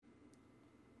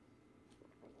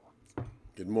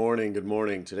Good morning. Good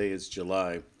morning. Today is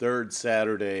July 3rd,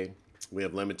 Saturday. We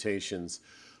have Lamentations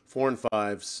 4 and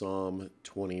 5, Psalm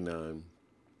 29.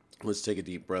 Let's take a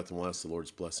deep breath and we'll ask the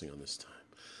Lord's blessing on this time.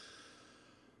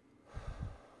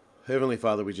 Heavenly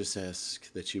Father, we just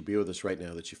ask that you be with us right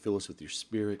now, that you fill us with your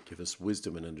Spirit, give us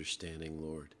wisdom and understanding,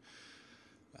 Lord.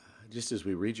 Just as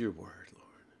we read your word,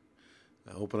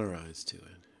 Lord, open our eyes to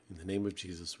it. In the name of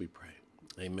Jesus we pray.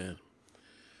 Amen.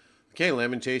 Okay,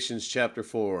 Lamentations chapter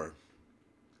 4.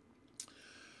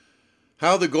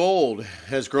 How the gold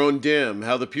has grown dim,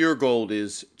 how the pure gold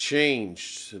is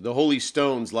changed. The holy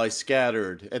stones lie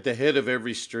scattered at the head of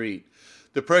every street.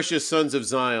 The precious sons of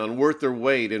Zion, worth their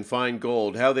weight in fine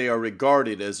gold, how they are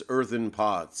regarded as earthen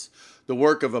pots, the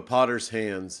work of a potter's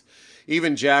hands.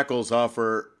 Even jackals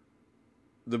offer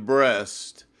the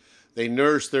breast. They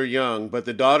nurse their young, but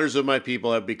the daughters of my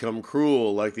people have become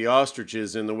cruel, like the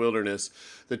ostriches in the wilderness.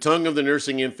 The tongue of the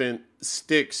nursing infant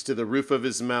sticks to the roof of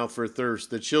his mouth for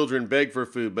thirst. The children beg for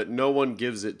food, but no one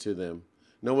gives it to them.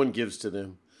 No one gives to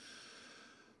them.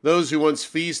 Those who once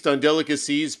feast on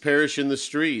delicacies perish in the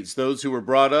streets. Those who were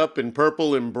brought up in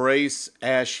purple embrace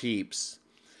ash heaps.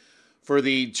 For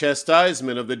the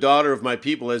chastisement of the daughter of my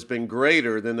people has been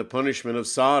greater than the punishment of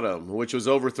Sodom, which was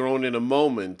overthrown in a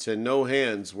moment, and no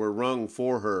hands were wrung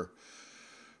for her.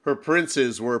 Her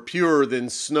princes were purer than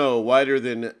snow, whiter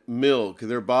than milk.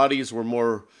 Their bodies were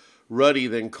more ruddy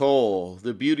than coal.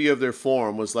 The beauty of their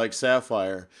form was like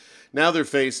sapphire. Now their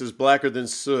face is blacker than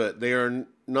soot. They are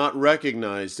not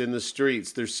recognized in the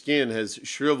streets. Their skin has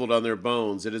shriveled on their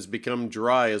bones. It has become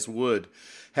dry as wood.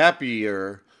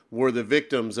 Happier were the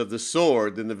victims of the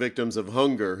sword than the victims of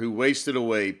hunger, who wasted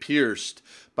away, pierced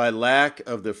by lack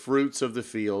of the fruits of the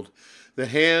field. The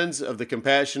hands of the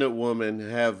compassionate woman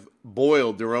have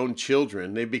boiled their own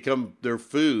children. They become their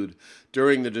food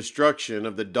during the destruction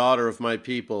of the daughter of my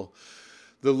people.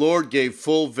 The Lord gave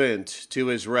full vent to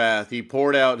his wrath. He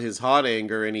poured out his hot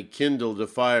anger, and he kindled a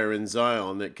fire in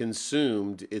Zion that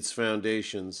consumed its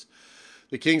foundations.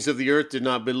 The kings of the earth did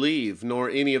not believe, nor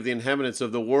any of the inhabitants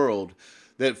of the world,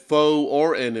 that foe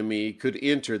or enemy could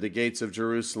enter the gates of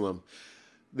Jerusalem.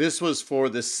 This was for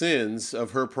the sins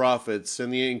of her prophets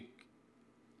and the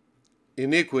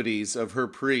iniquities of her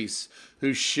priests,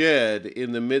 who shed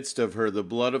in the midst of her the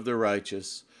blood of the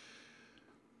righteous.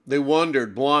 They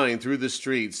wandered blind through the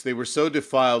streets. They were so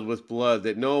defiled with blood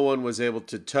that no one was able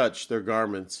to touch their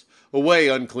garments. Away,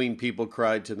 unclean people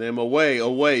cried to them. Away,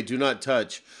 away, do not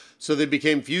touch. So they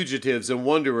became fugitives and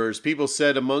wanderers. People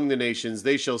said among the nations,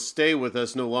 they shall stay with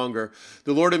us no longer.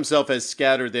 The Lord himself has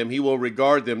scattered them. He will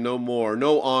regard them no more.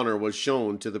 No honor was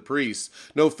shown to the priests,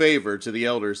 no favor to the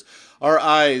elders. Our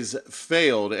eyes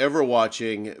failed, ever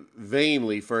watching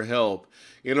vainly for help.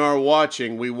 In our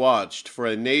watching we watched for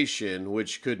a nation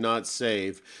which could not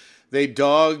save. They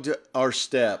dogged our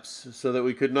steps so that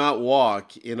we could not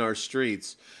walk in our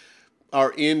streets.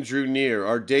 Our end drew near,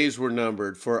 our days were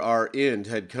numbered, for our end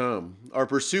had come. Our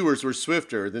pursuers were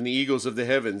swifter than the eagles of the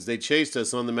heavens. They chased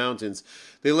us on the mountains.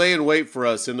 They lay in wait for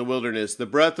us in the wilderness. The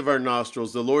breath of our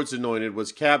nostrils, the Lord's anointed,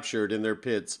 was captured in their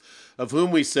pits, of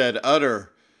whom we said,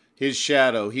 utter his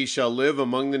shadow, he shall live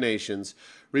among the nations.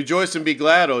 Rejoice and be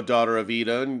glad, O daughter of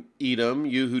Edom,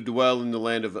 you who dwell in the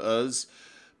land of Uz.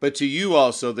 But to you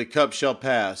also the cup shall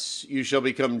pass. You shall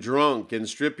become drunk and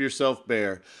strip yourself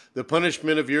bare. The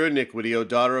punishment of your iniquity, O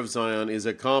daughter of Zion, is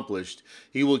accomplished.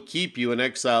 He will keep you in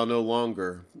exile no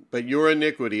longer. But your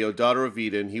iniquity, O daughter of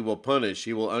Eden, he will punish.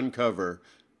 He will uncover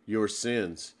your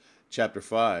sins. Chapter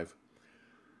 5.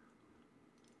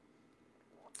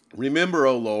 Remember,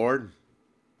 O Lord,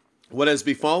 what has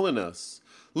befallen us.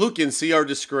 Look and see our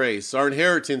disgrace. Our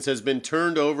inheritance has been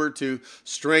turned over to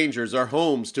strangers, our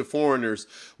homes to foreigners.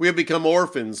 We have become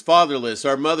orphans, fatherless.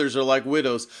 Our mothers are like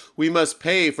widows. We must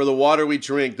pay for the water we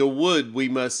drink. The wood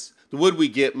we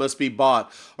get must be bought.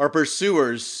 Our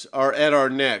pursuers are at our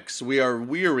necks. We are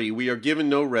weary. We are given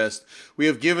no rest. We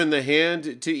have given the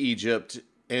hand to Egypt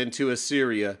and to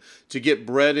Assyria to get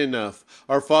bread enough.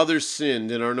 Our fathers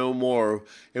sinned and are no more,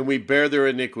 and we bear their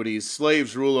iniquities.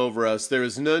 Slaves rule over us. There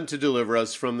is none to deliver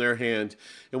us from their hand,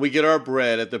 and we get our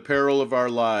bread at the peril of our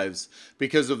lives.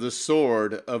 Because of the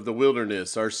sword of the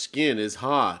wilderness, our skin is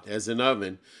hot as an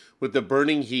oven with the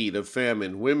burning heat of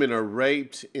famine. Women are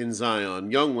raped in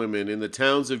Zion, young women in the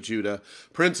towns of Judah.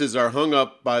 Princes are hung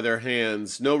up by their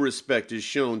hands. No respect is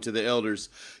shown to the elders.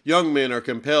 Young men are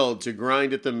compelled to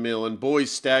grind at the mill, and boys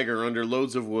stagger under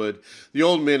loads of wood. The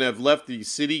old men have left the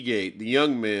city gate, the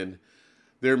young men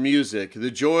their music. The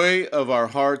joy of our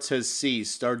hearts has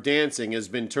ceased. Our dancing has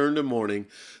been turned to mourning.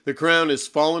 The crown is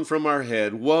fallen from our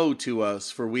head. Woe to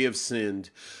us, for we have sinned.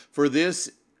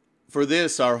 For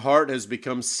this our heart has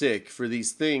become sick, for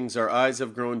these things our eyes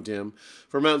have grown dim.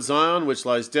 For Mount Zion, which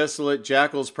lies desolate,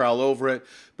 jackals prowl over it.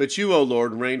 But you, O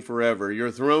Lord, reign forever.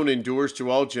 Your throne endures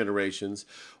to all generations.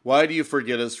 Why do you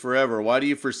forget us forever? Why do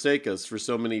you forsake us for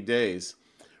so many days?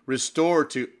 Restore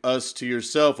to us to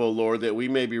yourself, O Lord, that we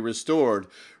may be restored.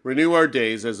 Renew our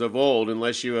days as of old,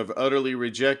 unless you have utterly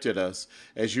rejected us,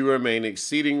 as you remain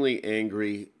exceedingly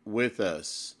angry with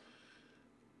us.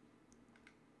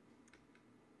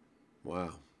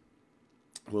 Wow.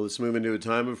 Well, let's move into a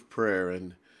time of prayer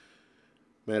and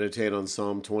meditate on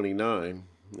Psalm 29.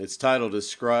 It's titled,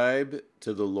 Ascribe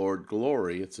to the Lord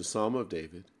Glory. It's a Psalm of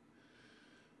David.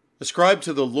 Ascribe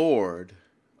to the Lord,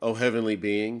 O heavenly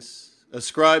beings.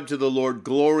 Ascribe to the Lord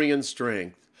glory and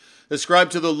strength.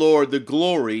 Ascribe to the Lord the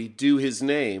glory due his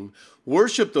name.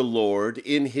 Worship the Lord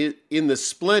in the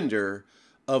splendor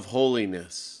of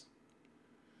holiness.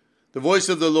 The voice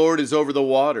of the Lord is over the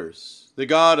waters. The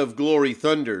God of glory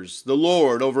thunders, the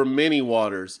Lord over many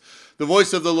waters. The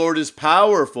voice of the Lord is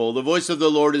powerful. The voice of the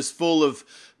Lord is full of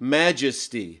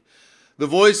majesty. The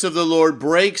voice of the Lord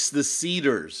breaks the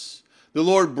cedars. The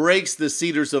Lord breaks the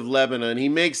cedars of Lebanon. He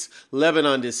makes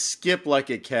Lebanon to skip like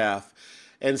a calf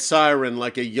and Syren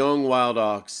like a young wild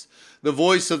ox. The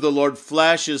voice of the Lord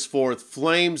flashes forth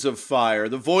flames of fire.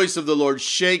 The voice of the Lord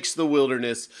shakes the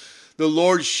wilderness. The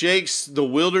Lord shakes the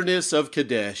wilderness of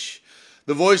Kadesh.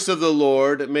 The voice of the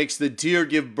Lord makes the deer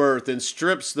give birth and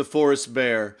strips the forest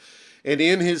bare. And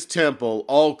in his temple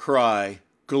all cry,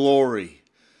 Glory.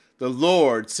 The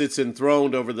Lord sits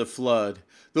enthroned over the flood.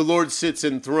 The Lord sits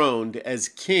enthroned as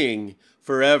King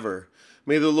forever.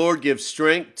 May the Lord give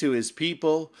strength to his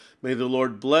people. May the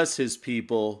Lord bless his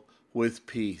people with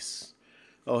peace.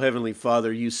 Oh, Heavenly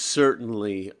Father, you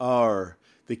certainly are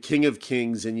the King of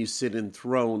Kings, and you sit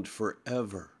enthroned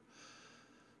forever.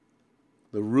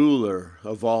 The ruler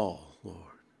of all,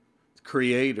 Lord, the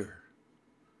creator.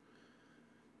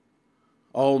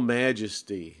 All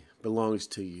majesty belongs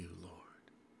to you, Lord.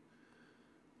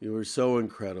 You are so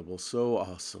incredible, so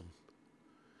awesome,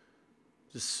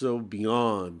 just so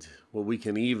beyond what we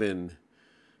can even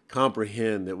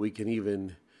comprehend, that we can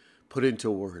even put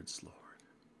into words, Lord.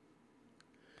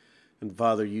 And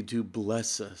Father, you do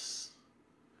bless us.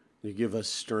 You give us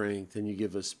strength and you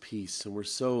give us peace, and we're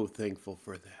so thankful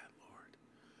for that.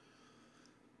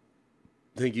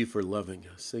 Thank you for loving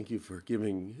us. Thank you for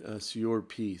giving us your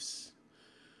peace.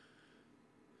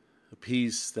 A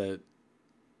peace that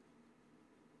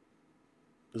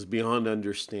is beyond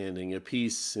understanding. A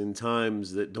peace in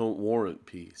times that don't warrant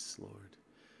peace, Lord.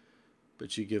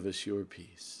 But you give us your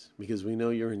peace because we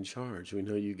know you're in charge. We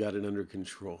know you got it under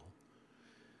control.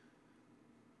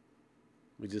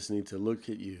 We just need to look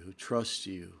at you, trust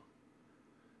you,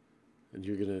 and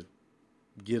you're going to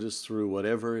get us through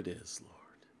whatever it is, Lord.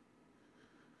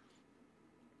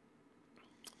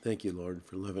 Thank you, Lord,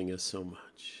 for loving us so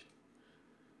much,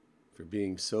 for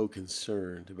being so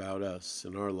concerned about us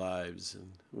and our lives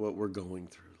and what we're going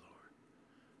through, Lord.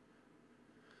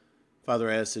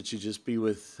 Father, I ask that you just be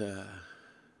with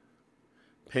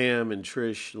Pam and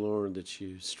Trish, Lord, that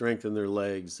you strengthen their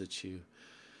legs, that you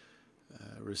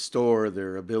restore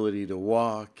their ability to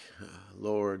walk,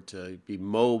 Lord, to be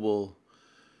mobile.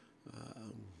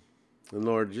 And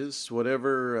Lord, just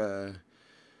whatever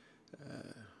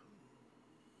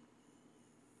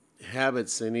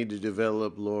habits they need to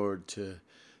develop, Lord, to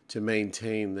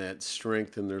maintain that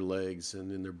strength in their legs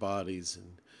and in their bodies,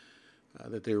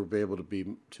 and that they will be able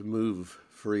to move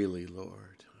freely,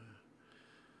 Lord.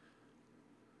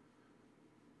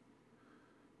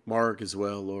 Mark as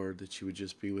well, Lord, that you would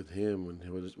just be with him when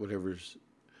whatever's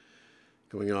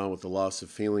going on with the loss of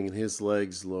feeling in his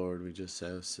legs, Lord. We just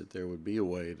ask that there would be a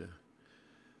way to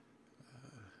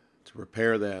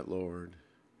repair that, Lord.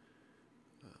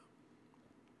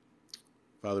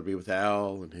 Father, be with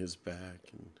Al and his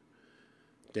back, and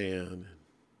Dan.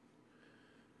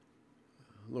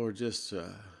 And Lord, just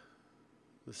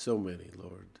so many,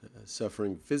 Lord,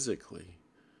 suffering physically.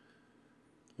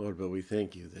 Lord, but we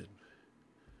thank you that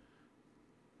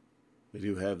we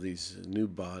do have these new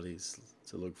bodies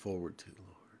to look forward to,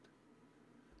 Lord.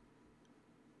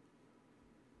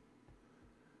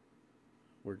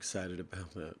 We're excited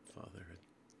about that, Father.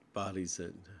 Bodies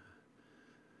that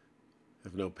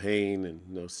have no pain and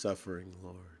no suffering,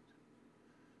 Lord.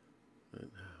 That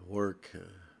work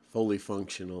fully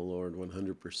functional, Lord,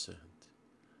 100%.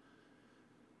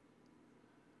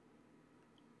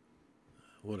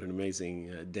 What an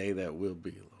amazing day that will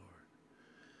be, Lord.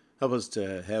 Help us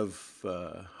to have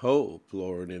hope,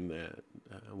 Lord, in that.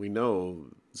 We know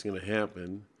it's going to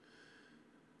happen,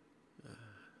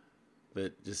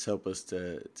 but just help us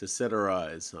to set our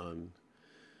eyes on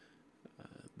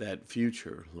that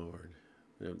future, Lord.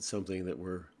 It's something that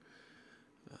we're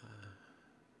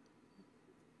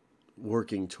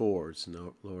working towards,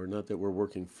 no, Lord. Not that we're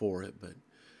working for it, but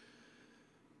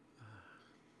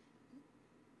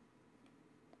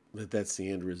that's the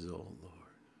end result, Lord,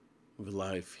 of a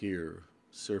life here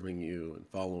serving you and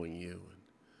following you. And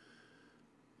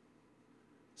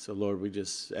so, Lord, we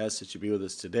just ask that you be with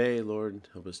us today, Lord.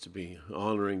 Help us to be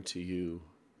honoring to you,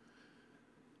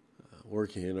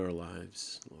 working in our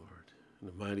lives, Lord, in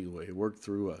a mighty way. Work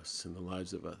through us in the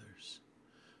lives of others.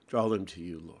 Draw them to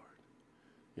you, Lord.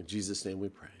 In Jesus' name we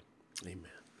pray. Amen.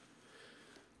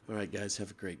 All right, guys,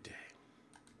 have a great day.